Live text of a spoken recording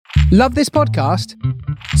Love this podcast?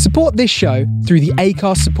 Support this show through the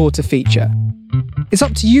Acast supporter feature. It's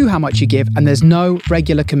up to you how much you give, and there's no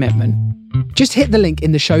regular commitment. Just hit the link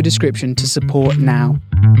in the show description to support now.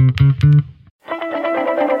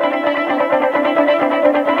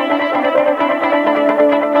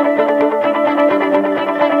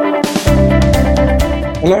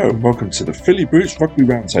 Hello and welcome to the Philly Brutes Rugby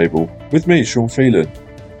Roundtable with me, Sean Phelan.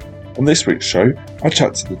 On this week's show, I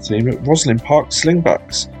chat to the team at Rosslyn Park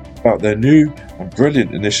Slingbacks about their new and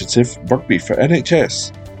brilliant initiative, Rugby for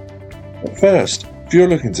NHS. But first, if you're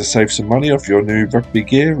looking to save some money off your new rugby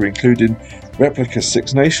gear, including replica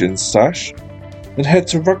Six Nations sash, then head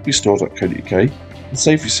to rugbystore.co.uk and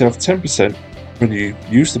save yourself 10% when you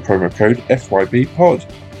use the promo code FYBPod.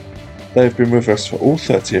 They have been with us for all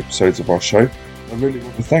 30 episodes of our show. I really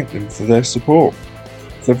want to thank them for their support.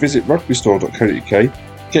 So visit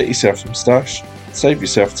rugbystore.co.uk, get yourself some stash, save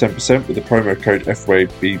yourself 10% with the promo code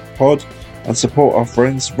FYBPod, and support our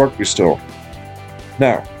friends Rugby Store.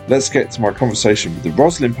 Now, let's get to my conversation with the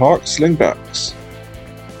Rosslyn Park Slingbacks.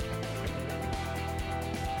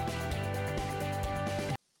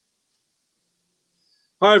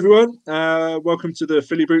 Hi everyone, welcome to the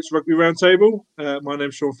Philly Brutes Rugby Roundtable. My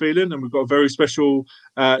name's Sean Phelan and we've got a very special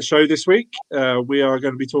show this week. We are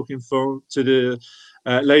going to be talking to the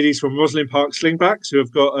ladies from Rosslyn Park Slingbacks, who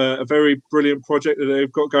have got a very brilliant project that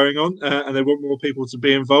they've got going on and they want more people to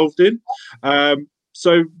be involved in.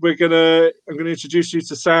 So I'm going to introduce you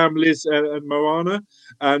to Sam, Liz and Moana.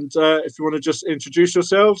 And if you want to just introduce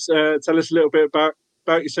yourselves, tell us a little bit about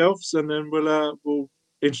yourselves, and then we'll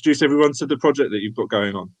introduce everyone to the project that you've got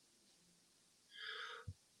going on.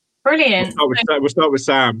 Brilliant. We'll start with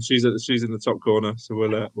Sam. She's in the top corner, so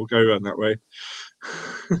we'll go around that way.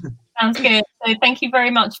 Sounds good. So thank you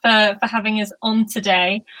very much for having us on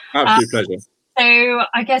today. Absolute pleasure. So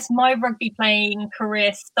I guess my rugby playing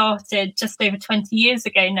career started just over 20 years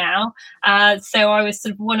ago now. So I was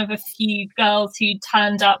sort of one of a few girls who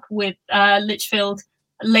turned up with Lichfield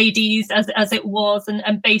ladies as it was,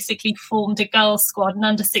 and basically formed a girls squad, an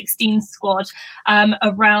under 16 squad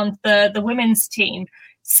around the women's team.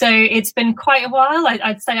 So it's been quite a while.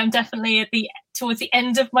 I'd say I'm definitely towards the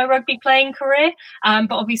end of my rugby playing career,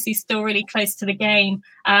 but obviously still really close to the game.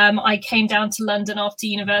 I came down to London after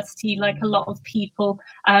university, like a lot of people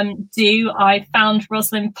do. I found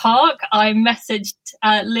Rosslyn Park. I messaged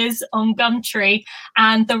Liz on Gumtree,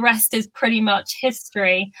 and the rest is pretty much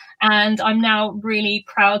history. And I'm now really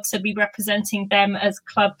proud to be representing them as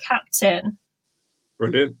club captain.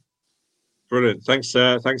 Brilliant. Thanks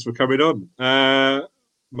for coming on.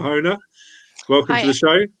 Mahona, welcome to the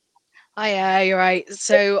show. Hi, you're right.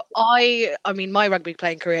 So I mean, my rugby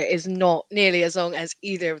playing career is not nearly as long as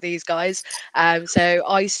either of these guys. So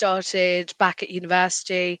I started back at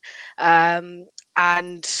university, and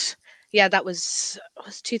yeah, that was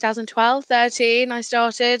 2012, 13. I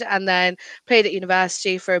started, and then played at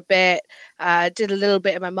university for a bit. Did a little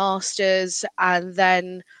bit of my masters, and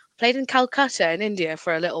then played in Calcutta in India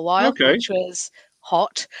for a little while, which was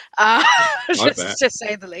hot, just to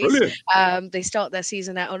say the least. They start their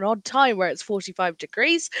season at an odd time where it's 45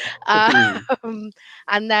 degrees. And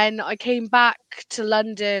then I came back to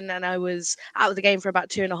London and I was out of the game for about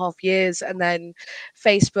 2.5 years. And then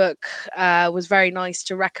Facebook was very nice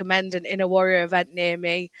to recommend an Inner Warrior event near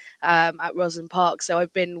me at Rosslyn Park. So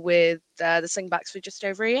I've been with the Slingbacks for just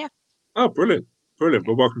over a year. Oh, brilliant.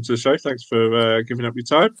 Well, welcome to the show. Thanks for giving up your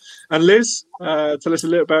time. And Liz, tell us a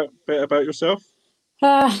little bit about yourself.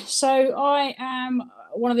 So I am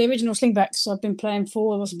one of the original Slingbacks. I've been playing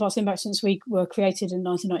for Rosslyn Park Slingbacks since we were created in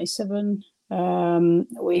 1997.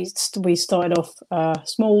 We started off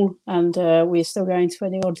small, and we're still going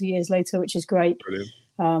 20 odd years later, which is great. Brilliant.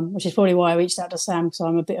 Which is probably why I reached out to Sam, because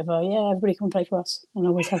I'm a bit of everybody come play for us, and I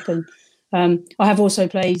always have been. I have also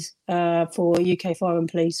played for UK Fire and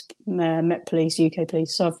Police, Met Police, UK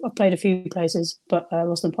Police. So I've played a few places, but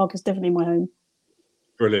Rosslyn Park is definitely my home.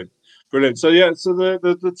 Brilliant. So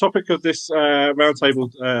the topic of this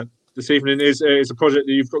roundtable this evening is a project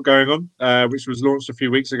that you've got going on, which was launched a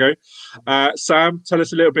few weeks ago. Sam, tell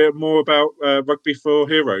us a little bit more about Rugby for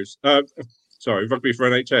Heroes. Rugby for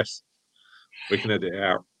NHS. We can edit it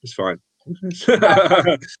out. It's fine.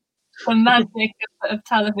 The magic of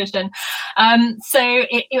television. So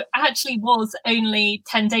it actually was only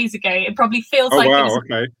 10 days ago. It probably feels like it was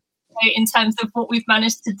okay. in terms of what we've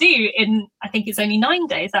managed to do in, I think it's only 9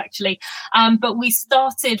 days actually. But we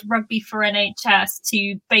started Rugby for NHS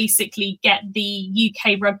to basically get the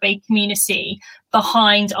UK rugby community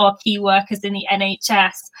behind our key workers in the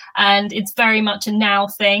NHS. And it's very much a now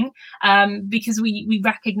thing, because we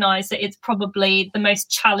recognise that it's probably the most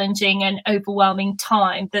challenging and overwhelming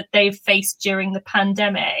time that they've faced during the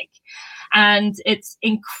pandemic. And it's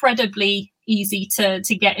incredibly easy to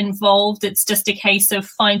get involved. It's just a case of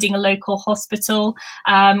finding a local hospital,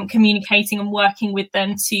 communicating and working with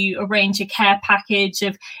them to arrange a care package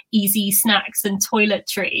of easy snacks and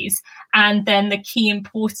toiletries. And then the key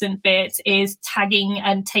important bit is tagging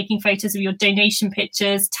and taking photos of your donation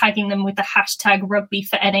pictures, tagging them with the hashtag Rugby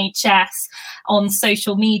for NHS on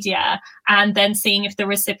social media, and then seeing if the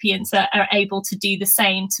recipients are able to do the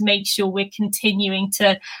same to make sure we're continuing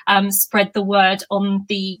to spread the word on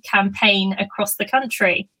the campaign across the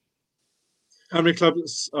country. How many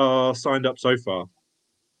clubs are signed up so far?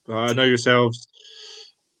 I know yourselves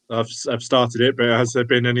have started it, but has there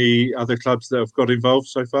been any other clubs that have got involved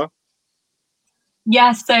so far?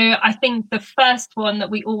 Yeah, so I think the first one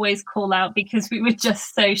that we always call out, because we were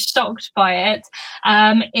just so shocked by it,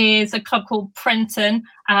 is a club called Prenton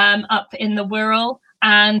up in the Wirral.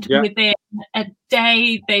 And within a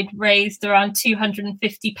day, they'd raised around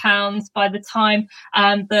 £250 by the time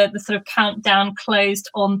the sort of countdown closed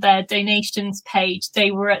on their donations page.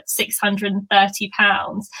 They were at £630.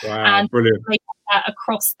 Wow, and brilliant. They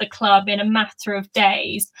across the club in a matter of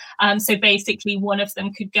days. So basically one of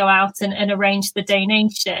them could go out and arrange the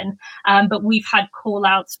donation. But we've had call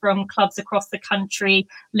outs from clubs across the country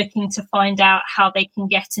looking to find out how they can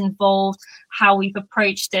get involved, how we've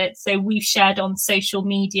approached it. So we've shared on social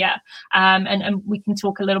media, and we can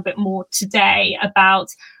talk a little bit more today about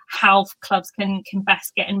how clubs can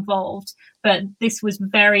best get involved. But this was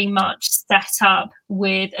very much set up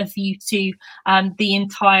with a view to the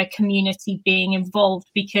entire community being involved,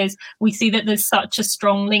 because we see that there's such a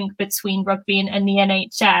strong link between rugby and the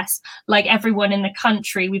NHS. Like everyone in the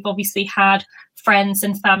country, we've obviously had friends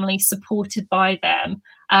and family supported by them,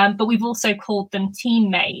 but we've also called them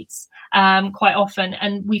teammates quite often,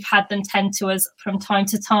 and we've had them tend to us from time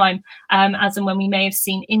to time, as and when we may have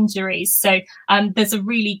seen injuries. So there's a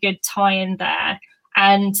really good tie-in there.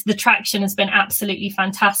 And the traction has been absolutely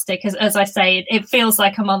fantastic. As I say, it feels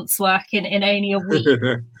like a month's work in only a week.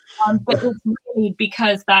 But it's really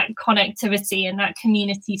because that connectivity and that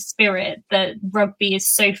community spirit that rugby is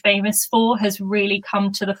so famous for has really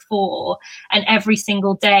come to the fore. And every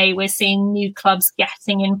single day we're seeing new clubs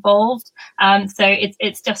getting involved. So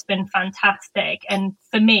it's just been fantastic. And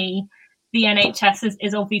for me, the NHS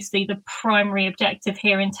is obviously the primary objective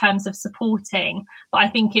here in terms of supporting, but I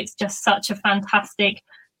think it's just such a fantastic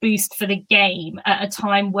boost for the game at a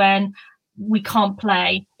time when we can't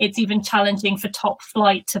play. It's even challenging for top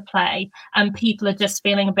flight to play, and people are just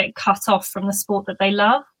feeling a bit cut off from the sport that they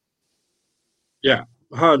love. Yeah,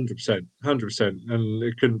 100%, 100%. And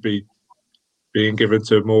it couldn't be being given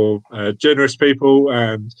to more generous people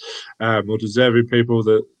and more deserving people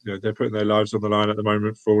that they're putting their lives on the line at the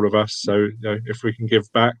moment for all of us. So if we can give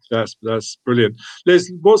back, that's brilliant. Liz,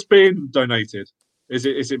 what's being donated? Is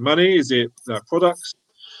it money? Is it products?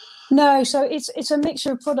 No, so it's a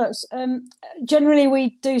mixture of products. Generally,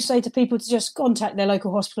 we do say to people to just contact their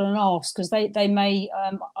local hospital and ask, because they may.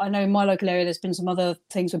 I know in my local area there's been some other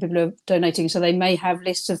things where people are donating, so they may have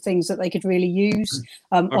lists of things that they could really use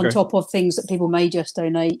on top of things that people may just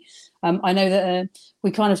donate. I know that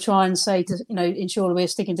we kind of try and say to ensure that we're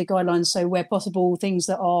sticking to guidelines. So where possible, things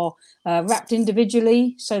that are wrapped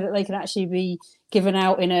individually, so that they can actually be given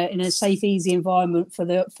out in a safe, easy environment for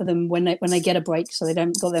them when they get a break, so they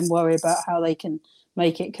don't got them worry about how they can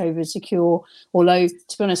make it COVID secure. Although,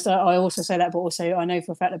 to be honest, I also say that, but also I know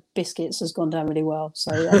for a fact that biscuits has gone down really well.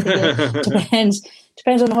 So I think it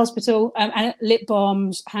depends on the hospital. And lip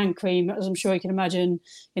balms, hand cream, as I'm sure you can imagine,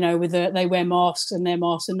 with they wear masks, and their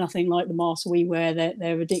masks are nothing like the masks we wear.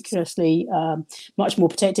 They're ridiculously much more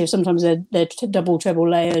protective. Sometimes they're double, treble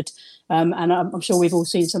layered. And I'm sure we've all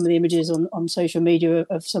seen some of the images on social media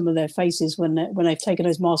of some of their faces when they've taken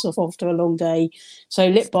those masks off after a long day. So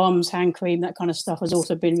lip balms, hand cream, that kind of stuff has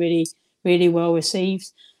also been really, really well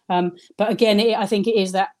received. But again, I think it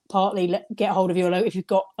is that partly get hold of if you've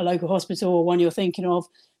got a local hospital or one you're thinking of,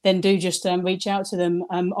 then do just reach out to them.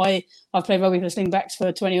 I've played rugby for the Slingbacks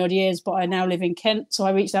for 20 odd years, but I now live in Kent. So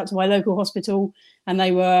I reached out to my local hospital, and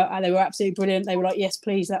they were absolutely brilliant. They were like, yes,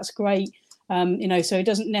 please, that's great. So it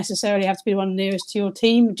doesn't necessarily have to be one nearest to your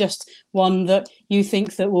team, just one that you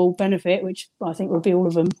think that will benefit, which I think will be all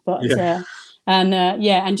of them. But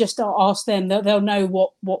and just ask them. They'll know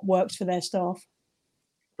what works for their staff.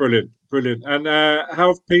 Brilliant, brilliant. And how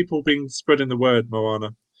have people been spreading the word,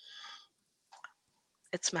 Moana?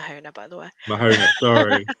 It's Mahona, by the way. Mahona,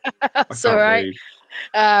 sorry. That's all right.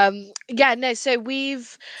 So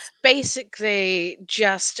we've basically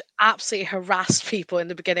just absolutely harassed people in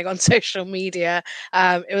the beginning on social media.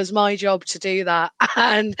 It was my job to do that,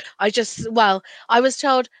 and I was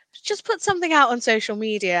told just put something out on social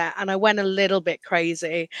media, and I went a little bit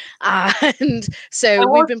crazy, and so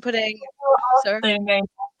we've been putting. Sorry?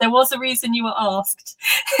 There was a reason you were asked.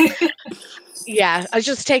 Yeah, I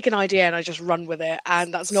just take an idea and I just run with it,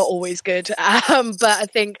 and that's not always good. But I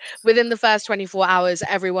think within the first 24 hours,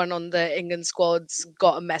 everyone on the England squads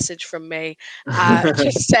got a message from me,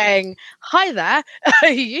 just saying, "Hi there,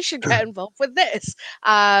 you should get involved with this,"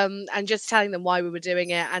 and just telling them why we were doing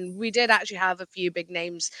it. And we did actually have a few big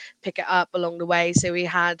names pick it up along the way. So we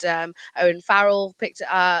had Owen Farrell picked it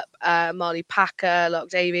up, Marley Packer, Locke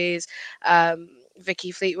Davies.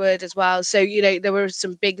 Vicky Fleetwood as well. So, there were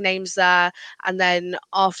some big names there. And then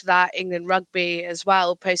after that, England Rugby as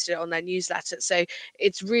well posted it on their newsletter. So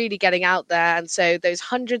it's really getting out there. And so those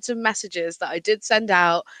hundreds of messages that I did send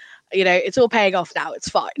out, it's all paying off now. It's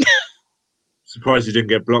fine. Surprised you didn't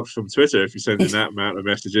get blocked from Twitter if you're sending that amount of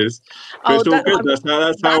messages. But it's all good.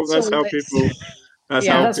 That's how people. That's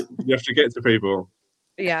how you have to get to people.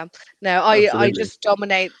 Yeah, no, I just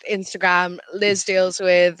dominate Instagram. Liz deals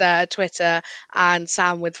with Twitter, and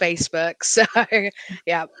Sam with Facebook. So,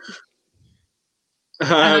 yeah.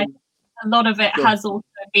 A lot of it has also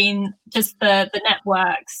been just the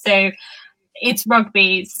network. So it's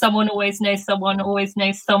rugby. Someone always knows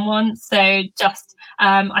someone. So just,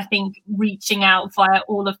 I think, reaching out via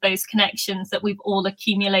all of those connections that we've all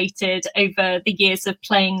accumulated over the years of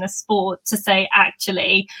playing the sport to say,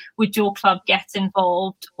 actually, would your club get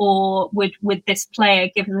involved, or would this player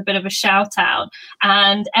give us a bit of a shout out?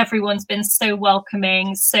 And everyone's been so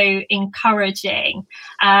welcoming, so encouraging,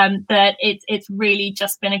 that it's really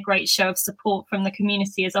just been a great show of support from the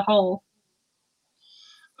community as a whole.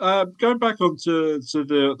 Going back onto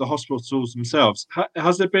the hospitals themselves,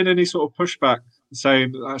 has there been any sort of pushback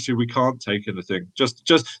saying actually we can't take anything? Just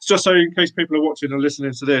so in case people are watching and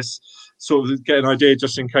listening to this, sort of get an idea,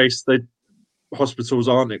 just in case hospitals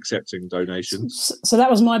aren't accepting donations. So that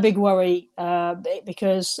was my big worry,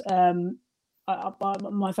 because my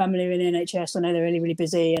family are in the NHS. I know they're really, really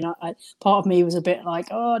busy, and part of me was a bit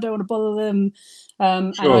like, I don't want to bother them.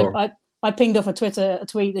 Sure. And I pinged off a tweet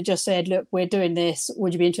that just said, "Look, we're doing this.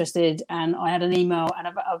 Would you be interested?" And I had an email, and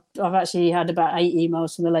I've actually had about 8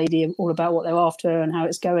 emails from the lady all about what they're after and how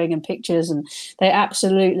it's going, and pictures. And they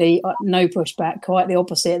absolutely no pushback. Quite the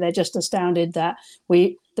opposite. They're just astounded that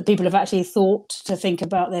the people have actually thought to think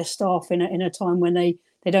about their staff in a time when they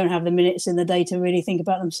don't have the minutes in the day to really think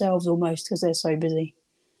about themselves, almost, because they're so busy.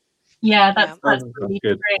 Yeah, that's really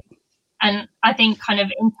good. Great. And I think, kind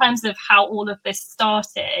of in terms of how all of this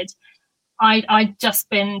started, I'd just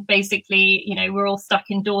been basically, we're all stuck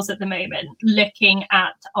indoors at the moment, looking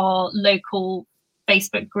at our local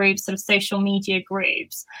Facebook groups, sort of social media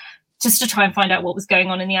groups, just to try and find out what was going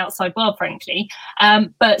on in the outside world, frankly.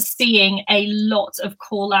 But seeing a lot of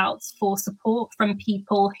call outs for support from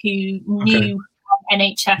people who knew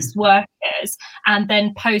NHS workers, and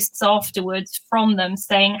then posts afterwards from them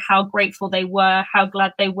saying how grateful they were, how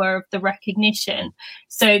glad they were of the recognition.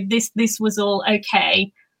 So this was all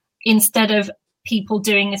okay. Instead of people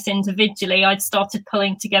doing this individually, I'd started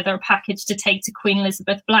pulling together a package to take to Queen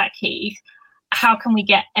Elizabeth Blackheath. How can we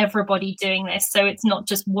get everybody doing this? So it's not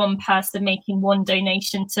just one person making one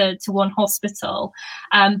donation to one hospital.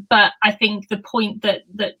 But I think the point that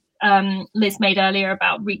Liz made earlier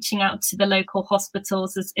about reaching out to the local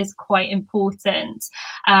hospitals is quite important.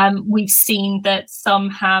 We've seen that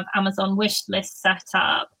some have Amazon wish lists set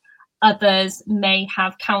up. Others may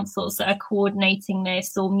have councils that are coordinating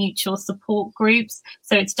this, or mutual support groups.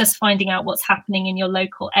 So it's just finding out what's happening in your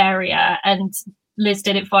local area. And Liz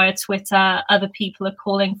did it via Twitter. Other people are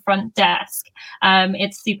calling front desk.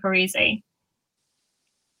 It's super easy.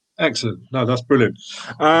 Excellent. No, that's brilliant.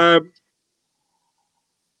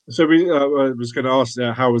 So I was going to ask,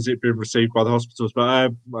 how has it been received by the hospitals? But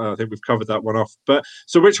I think we've covered that one off. But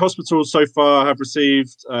so which hospitals so far have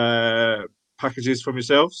received packages from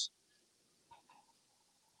yourselves?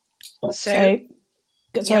 Sorry,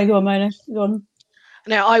 go on, Mona. Go on.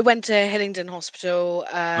 No, I went to Hillingdon Hospital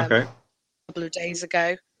a couple of days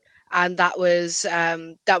ago, and that was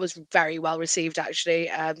very well received, actually.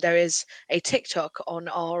 There is a TikTok on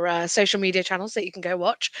our social media channels that you can go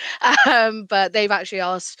watch, but they've actually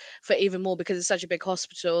asked for even more, because it's such a big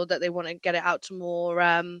hospital, that they want to get it out to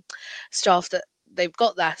more staff that they've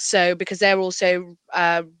got there. So because they're also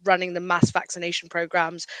running the mass vaccination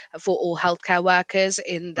programs for all healthcare workers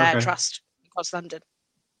in their trust across London.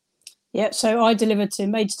 Yeah, so I delivered to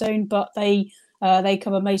Maidstone, but they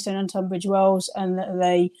cover Maidstone and Tunbridge Wells, and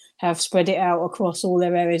they have spread it out across all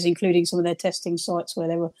their areas, including some of their testing sites where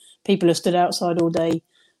there were people who stood outside all day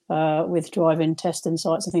with drive-in testing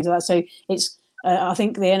sites and things like that. So it's I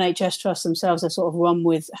think the NHS Trust themselves are sort of run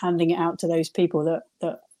with handing it out to those people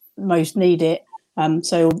that most need it.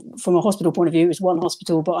 So from a hospital point of view, it was one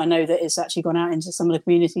hospital, but I know that it's actually gone out into some of the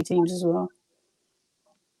community teams as well.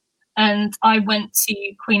 And I went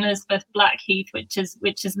to Queen Elizabeth Blackheath, which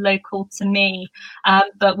is local to me.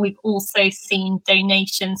 But we've also seen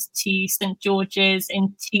donations to St George's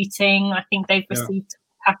in Tooting. I think they've received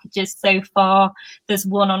packages so far. There's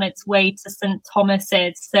one on its way to St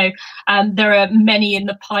Thomas's. So there are many in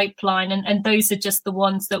the pipeline, and those are just the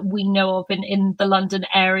ones that we know of in the London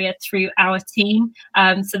area through our team.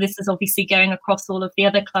 So this is obviously going across all of the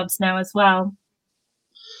other clubs now as well.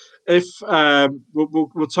 If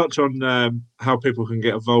we'll touch on how people can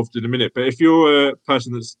get involved in a minute, but if you're a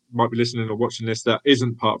person that might be listening or watching this that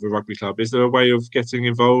isn't part of a rugby club, is there a way of getting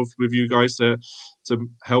involved with you guys to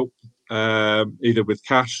help, either with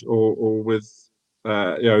cash or with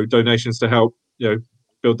donations to help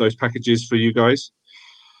build those packages for you guys?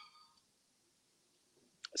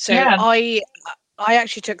 So I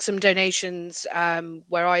actually took some donations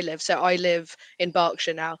where I live. So I live in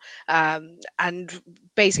Berkshire now. And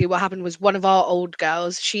basically what happened was one of our old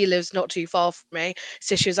girls, she lives not too far from me.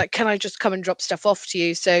 So she was like, can I just come and drop stuff off to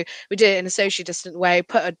you? So we did it in a socially distant way,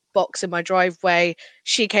 put a box in my driveway.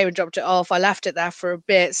 She came and dropped it off. I left it there for a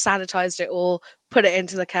bit, sanitized it all, put it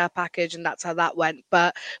into the care package, and that's how that went.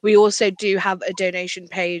 But we also do have a donation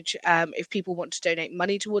page if people want to donate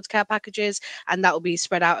money towards care packages, and that will be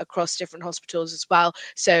spread out across different hospitals as well.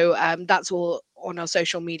 So that's all on our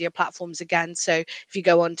social media platforms again. So if you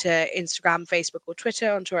go onto Instagram, Facebook or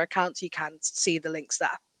Twitter onto our accounts, you can see the links there.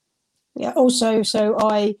 Yeah, also, so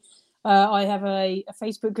I have a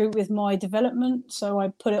Facebook group with my development, so I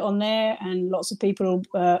put it on there, and lots of people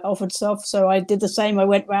offered stuff. So I did the same. I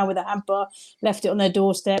went round with a hamper, left it on their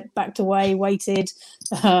doorstep, backed away, waited.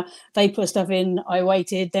 They put stuff in, I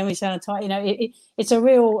waited. Then we sanitized. It's a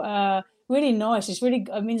real, really nice. It's really.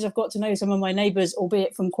 It means I've got to know some of my neighbours,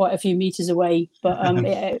 albeit from quite a few meters away. But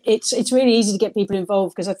it's really easy to get people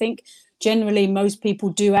involved, because I think generally most people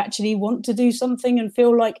do actually want to do something and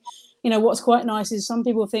feel like, what's quite nice is some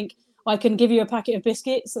people think, I can give you a packet of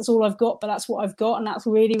biscuits, that's all I've got, but that's what I've got, and that's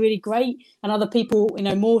really, really great. And other people,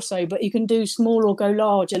 more so, but you can do small or go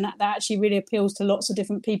large, and that actually really appeals to lots of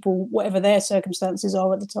different people, whatever their circumstances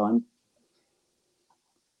are at the time.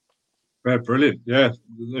 Yeah, brilliant. Yeah,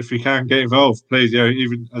 if you can get involved, please.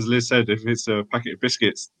 Even as Liz said, if it's a packet of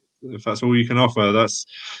biscuits, if that's all you can offer, that's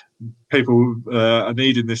people are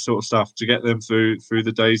needing this sort of stuff to get them through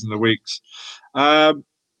the days and the weeks. Where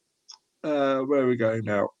are we going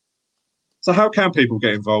now? So how can people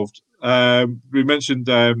get involved? We mentioned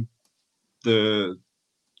the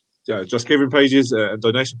Just Giving pages and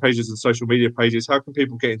donation pages and social media pages. How can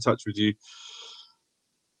people get in touch with you?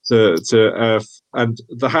 And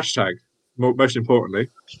the hashtag, most importantly.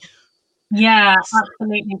 Yeah,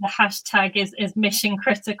 absolutely. The hashtag is mission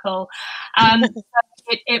critical.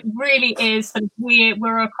 It really is.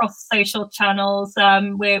 We're across social channels.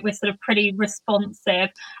 We're sort of pretty responsive.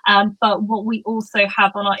 But what we also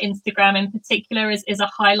have on our Instagram in particular is a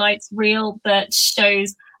highlights reel that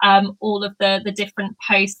shows all of the different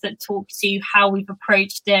posts that talk to how we've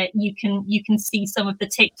approached it. You can see some of the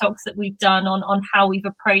TikToks that we've done on how we've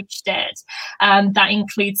approached it. That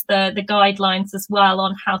includes the guidelines as well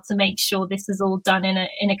on how to make sure this is all done in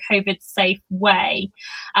a COVID safe way.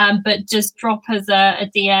 But just drop us a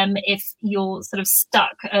DM if you're sort of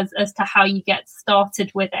stuck as to how you get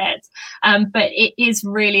started with it. But it is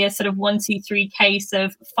really a sort of 1, 2, 3 case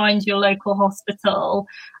of find your local hospital,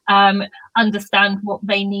 understand what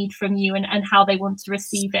they need from you and how they want to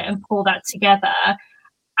receive it, and pull that together,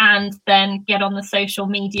 and then get on the social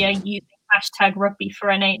media using hashtag Rugby for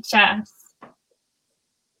NHS.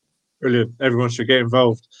 Brilliant. Everyone should get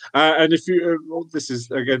involved. And if you, this is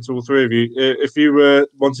again to all three of you, if you were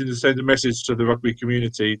wanting to send a message to the rugby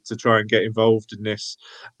community to try and get involved in this,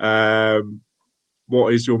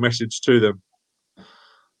 what is your message to them?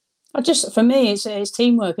 For me, it's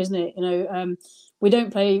teamwork, isn't it? We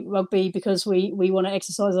don't play rugby because we want to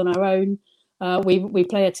exercise on our own. We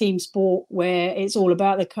play a team sport where it's all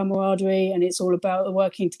about the camaraderie and it's all about the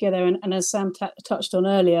working together. And as Sam touched on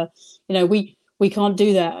earlier, we can't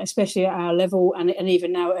do that, especially at our level and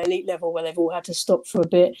even now at elite level where they've all had to stop for a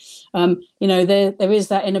bit. There is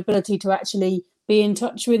that inability to actually be in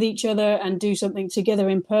touch with each other and do something together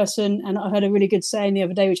in person. And I heard a really good saying the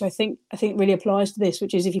other day, which I think really applies to this,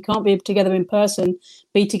 which is, if you can't be together in person,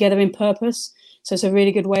 be together in purpose. So it's a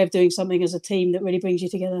really good way of doing something as a team that really brings you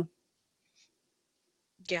together.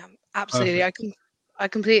 Yeah, absolutely. I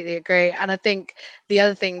completely agree. And I think the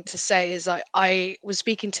other thing to say is, I was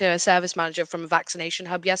speaking to a service manager from a vaccination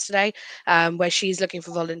hub yesterday, where she's looking for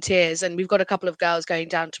volunteers. And we've got a couple of girls going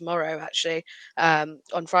down tomorrow, actually,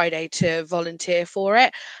 on Friday, to volunteer for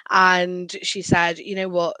it. And she said, you know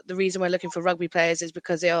what, the reason we're looking for rugby players is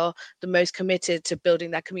because they are the most committed to building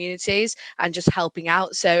their communities and just helping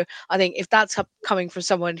out. So I think if that's coming from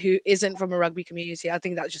someone who isn't from a rugby community, I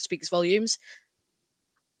think that just speaks volumes.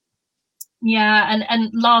 Yeah, and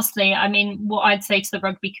lastly, I mean, what I'd say to the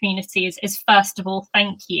rugby community is first of all,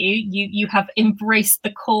 thank you. You have embraced the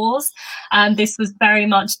cause. This was very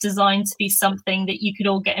much designed to be something that you could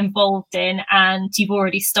all get involved in, and you've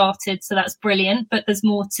already started, so that's brilliant, but there's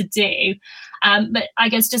more to do. But I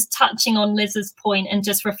guess just touching on Liz's point and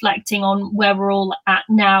just reflecting on where we're all at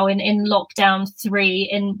now in lockdown 3,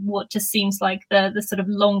 in what just seems like the sort of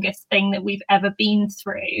longest thing that we've ever been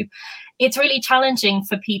through. It's really challenging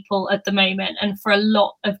for people at the moment, and for a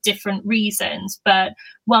lot of different reasons, but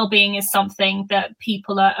well-being is something that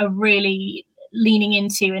people are really leaning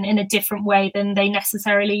into in a different way than they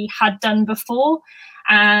necessarily had done before.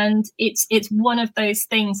 And it's one of those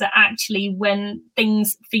things that actually, when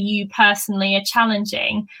things for you personally are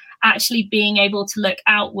challenging, actually being able to look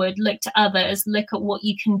outward, look to others, look at what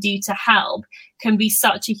you can do to help can be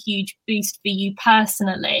such a huge boost for you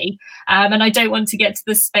personally. And I don't want to get to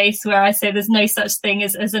the space where I say there's no such thing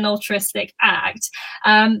as an altruistic act.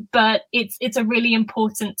 But it's a really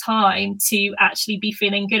important time to actually be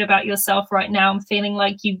feeling good about yourself right now and feeling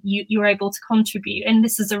like you're able to contribute. And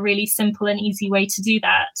this is a really simple and easy way to do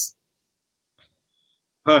that.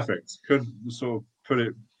 Perfect. Couldn't sort of put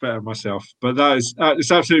it better myself, but that is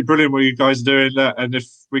it's absolutely brilliant what you guys are doing. And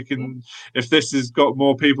if this has got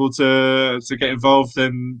more people to get involved,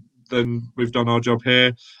 then we've done our job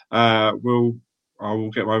here. I will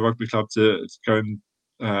get my rugby club to go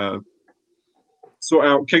and sort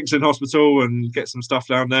out Kingston Hospital and get some stuff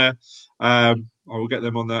down there. I will get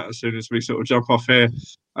them on that as soon as we sort of jump off here,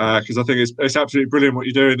 because I think it's absolutely brilliant what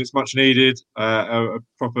you're doing. It's much needed, a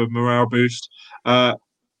proper morale boost.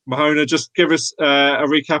 Mahona, just give us a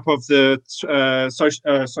recap of the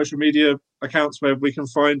social media accounts where we can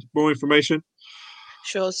find more information.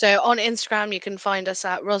 Sure. So on Instagram, you can find us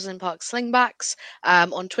at Rosslyn Park Slingbacks.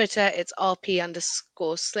 On Twitter, it's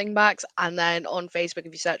RP_Slingbacks. And then on Facebook,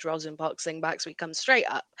 if you search Rosslyn Park Slingbacks, we come straight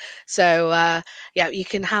up. So, yeah, you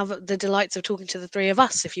can have the delights of talking to the three of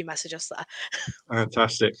us if you message us there.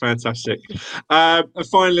 Fantastic. And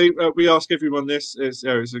finally, we ask everyone this. It's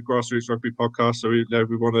a grassroots rugby podcast, so we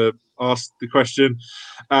want to ask the question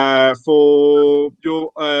for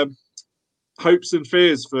your hopes and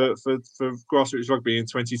fears for grassroots rugby in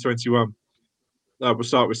 2021. We'll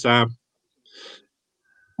start with Sam.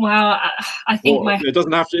 Well, I think it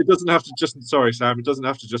doesn't have to just. Sorry, Sam. It doesn't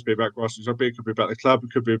have to just be about grassroots rugby. It could be about the club.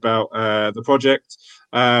 It could be about the project.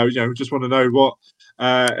 We just want to know what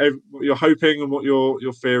you're hoping and what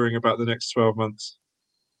you're fearing about the next 12 months.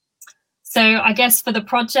 So I guess for the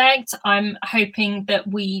project, I'm hoping that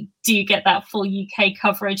we do get that full UK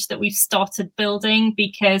coverage that we've started building,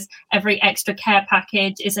 because every extra care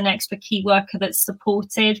package is an extra key worker that's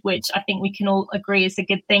supported, which I think we can all agree is a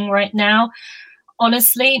good thing right now.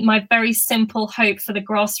 Honestly, my very simple hope for the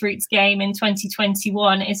grassroots game in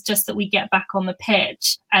 2021 is just that we get back on the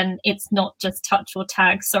pitch, and it's not just touch or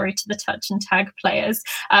tag. Sorry to the touch and tag players,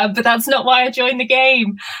 but that's not why I joined the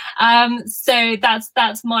game. So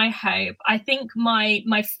that's my hope. I think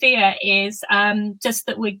my fear is just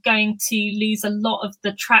that we're going to lose a lot of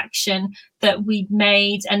the traction that we've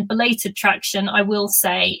made, and belated traction, I will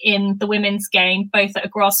say, in the women's game, both at a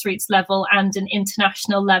grassroots level and an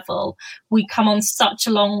international level. We come on such a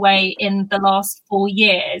long way in the last 4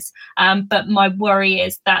 years, but my worry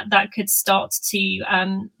is that could start to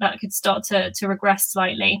regress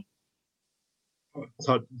slightly.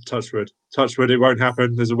 Touch wood, it won't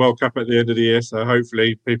happen. There's a World Cup at the end of the year, so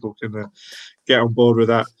hopefully people can get on board with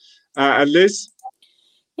that. And Liz?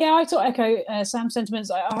 Yeah, I sort of echo Sam's sentiments.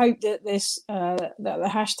 I hope that that the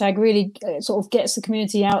hashtag really sort of gets the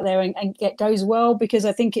community out there and goes well, because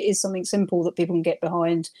I think it is something simple that people can get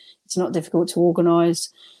behind. It's not difficult to organise.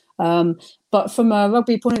 But from a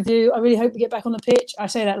rugby point of view, I really hope we get back on the pitch. I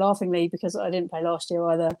say that laughingly because I didn't play last year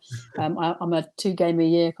either. I'm a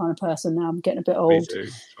 2-game-a-year kind of person now. I'm getting a bit old.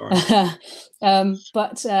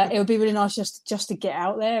 But it would be really nice just to get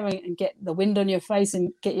out there and get the wind on your face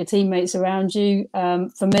and get your teammates around you.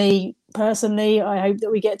 For me, personally, I hope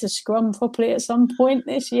that we get to scrum properly at some point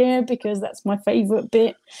this year, because that's my favourite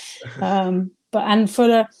bit. And for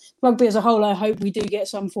the rugby as a whole, I hope we do get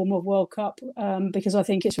some form of World Cup, because I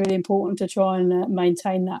think it's really important to try and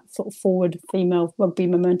maintain that sort of forward female rugby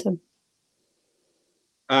momentum.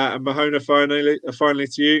 And Mahona, finally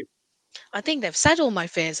to you. I think they've said all my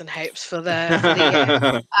fears and hopes for the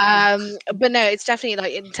year. But no, it's definitely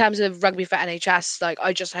like, in terms of rugby for NHS, like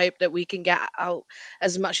I just hope that we can get out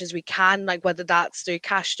as much as we can, like whether that's through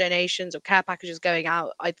cash donations or care packages going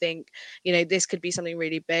out. I think, this could be something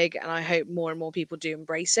really big, and I hope more and more people do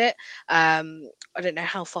embrace it. I don't know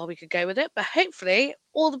how far we could go with it, but hopefully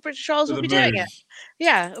all the British Isles will be doing it.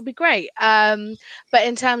 Yeah, it'll be great. But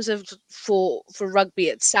in terms of for rugby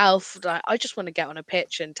itself, I just want to get on a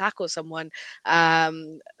pitch and tackle someone,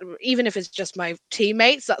 even if it's just my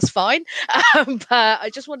teammates, that's fine. But I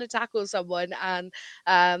just want to tackle someone, and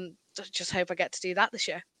just hope I get to do that this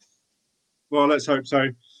year. Well, let's hope so.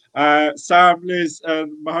 Sam, Liz,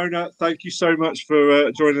 and Mahona, thank you so much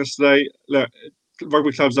for joining us today. Look,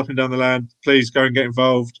 rugby clubs up and down the land, please go and get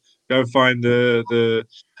involved. Go and find the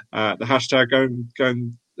hashtag. Go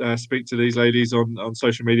and speak to these ladies on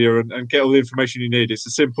social media and get all the information you need. It's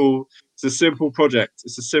a simple project.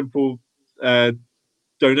 It's a simple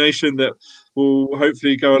donation that will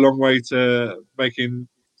hopefully go a long way to making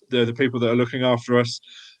the people that are looking after us.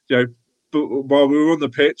 But while we were on the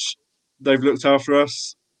pitch, they've looked after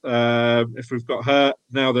us. If we've got hurt,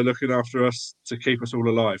 now they're looking after us to keep us all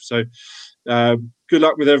alive. So good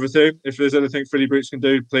luck with everything. If there's anything Philly Boots can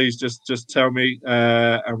do, please just tell me,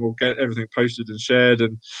 and we'll get everything posted and shared.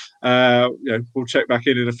 And we'll check back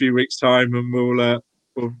in a few weeks' time, and we'll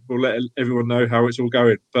let everyone know how it's all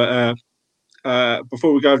going. But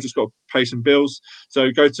before we go, I've just got to pay some bills. So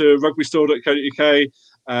go to rugbystore.co.uk,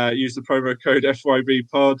 use the promo code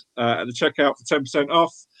FYBpod at the checkout for 10%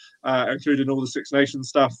 off. Including all the Six Nations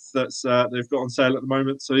stuff that's they've got on sale at the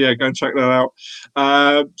moment. So yeah, go and check that out.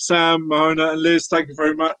 Sam, Mahona, and Liz, thank you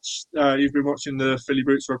very much. You've been watching the Philly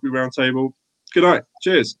Boots Rugby Roundtable. Good night.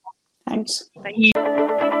 Cheers. Thanks. Thank you.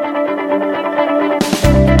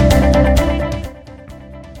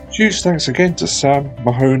 Huge thanks again to Sam,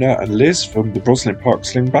 Mahona, and Liz from the Roslyn Park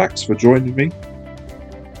Slingbacks for joining me.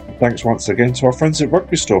 And thanks once again to our friends at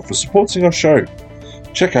Rugby Store for supporting our show.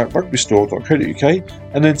 Check out rugbystore.co.uk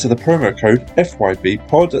and enter the promo code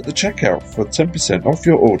FYBpod at the checkout for 10% off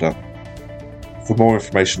your order. For more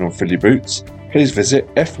information on Philly Boots, please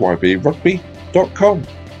visit fybrugby.com.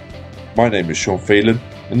 My name is Sean Phelan,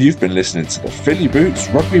 and you've been listening to the Philly Boots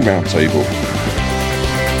Rugby Roundtable.